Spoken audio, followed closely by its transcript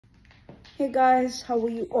Hey guys, how are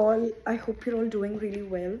you all? I hope you're all doing really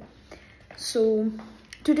well. So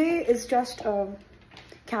today is just a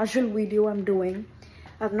casual video I'm doing.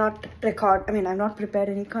 I've not prepared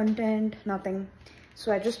any content, nothing.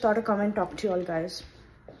 So I just thought to come and talk to you all guys.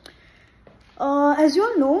 As you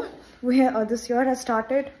all know, this year has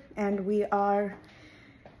started and we are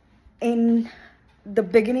in the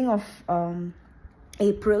beginning of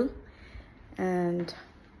April, and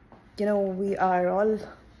you know, we are all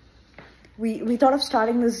we thought of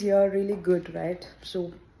starting this year really good, right?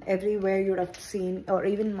 So everywhere you would have seen, or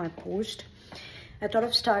even my post, I thought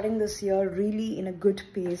of starting this year really in a good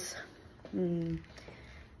pace.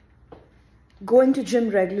 Going to gym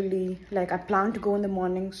regularly, like I plan to go in the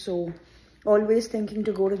morning, so always thinking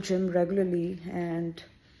to go to gym regularly and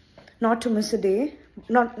not to miss a day.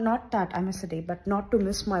 Not that I miss a day, but not to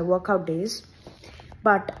miss my workout days,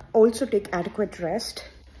 but also take adequate rest.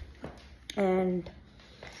 And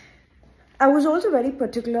I was also very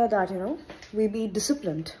particular that, you know, we be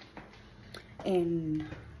disciplined in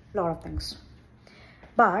a lot of things.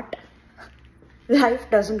 But life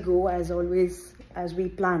doesn't go as always as we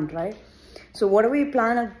planned, right? So whatever we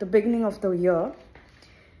plan at the beginning of the year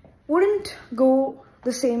wouldn't go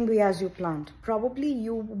the same way as you planned. Probably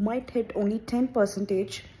you might hit only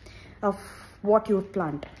 10% of what you've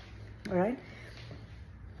planned, all right?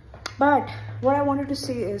 But what I wanted to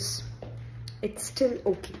say is it's still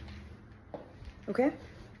okay. Okay,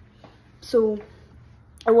 so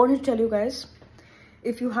I want to tell you guys,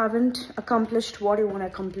 if you haven't accomplished what you want to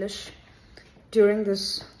accomplish during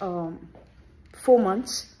this 4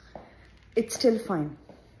 months, it's still fine.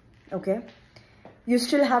 Okay, you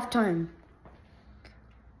still have time.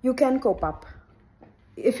 You can cope up.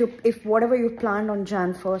 If whatever you planned on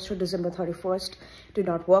Jan 1st or December 31st did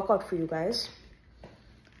not work out for you guys,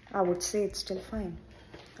 I would say it's still fine.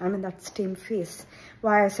 I'm in that same phase.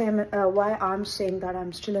 Why I'm saying that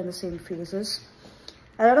I'm still in the same phase is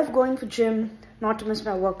I thought of going for gym, not to miss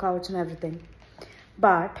my workouts and everything,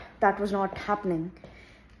 but that was not happening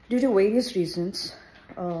due to various reasons,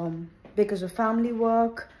 because of family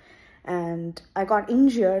work, and I got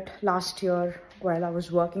injured last year while I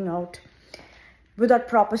was working out without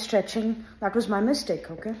proper stretching. That was my mistake.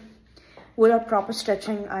 Okay, without proper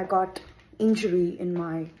stretching, I got injury in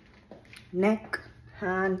my neck,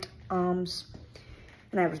 hand, arms,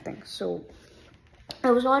 and everything. So I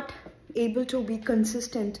was not able to be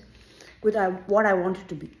consistent with what I wanted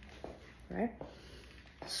to be, right?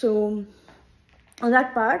 So on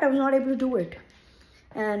that part, I was not able to do it,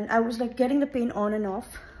 and I was like getting the pain on and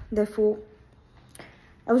off. Therefore,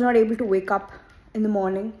 I was not able to wake up in the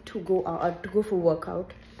morning to go for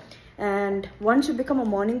workout. And once you become a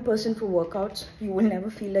morning person for workouts, you will never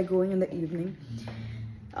feel like going in the evening.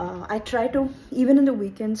 I try to, even in the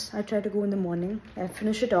weekends, I try to go in the morning, I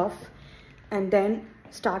finish it off, and then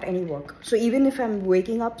start any work. So even if I'm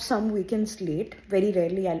waking up some weekends late, very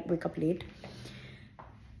rarely I'll wake up late.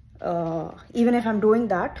 Even if I'm doing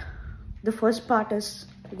that, the first part is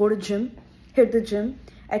go to gym, hit the gym,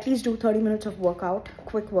 at least do 30 minutes of workout,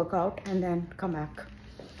 quick workout, and then come back,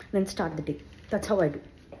 then start the day. That's how I do,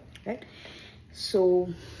 right? So,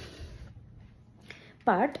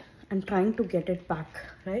 but I'm trying to get it back,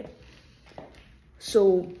 right?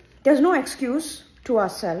 So there's no excuse to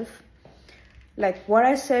ourselves. Like what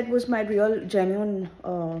I said was my real genuine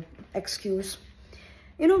excuse.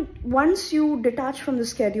 You know, once you detach from the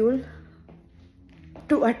schedule,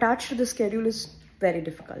 to attach to the schedule is very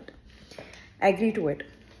difficult. I agree to it.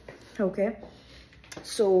 Okay,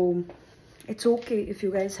 so it's okay if you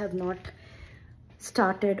guys have not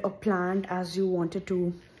started or planned as you wanted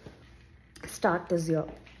to start this year.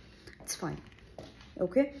 It's fine.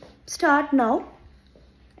 Okay, start now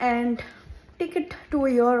and take it to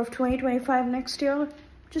a year of 2025 next year.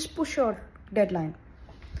 Just push your deadline,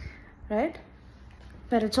 right?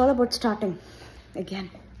 But it's all about starting again.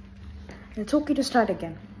 It's okay to start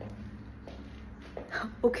again.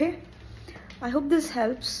 Okay, I hope this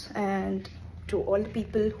helps. And to all the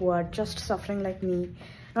people who are just suffering like me,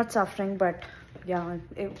 not suffering, but yeah,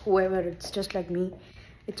 whoever, it's just like me,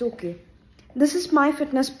 it's okay. This is my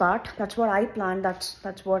fitness part. That's what I planned.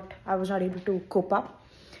 That's what I was not able to cope up.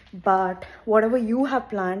 But whatever you have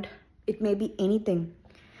planned, it may be anything,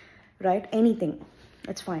 right? Anything.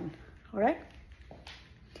 It's fine. All right.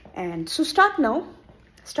 And so start now.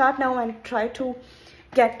 Start now and try to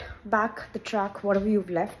get back the track, whatever you've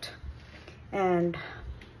left. And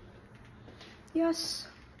yes,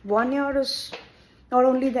 1 year is not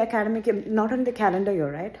only the academic, not only the calendar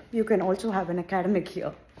year, right? You can also have an academic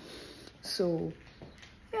year. So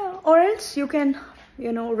yeah, or else you can,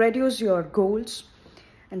 you know, reduce your goals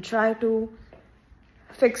and try to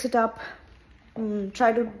fix it up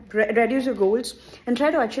try to reduce your goals and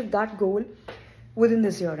try to achieve that goal within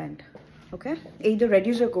this year end. Okay, either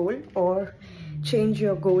reduce your goal or change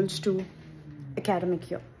your goals to academic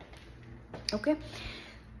year. Okay,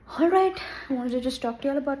 all right, I wanted to just talk to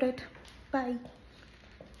you all about it. Bye.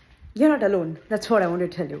 You're not alone. That's what I want to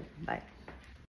tell you. Bye.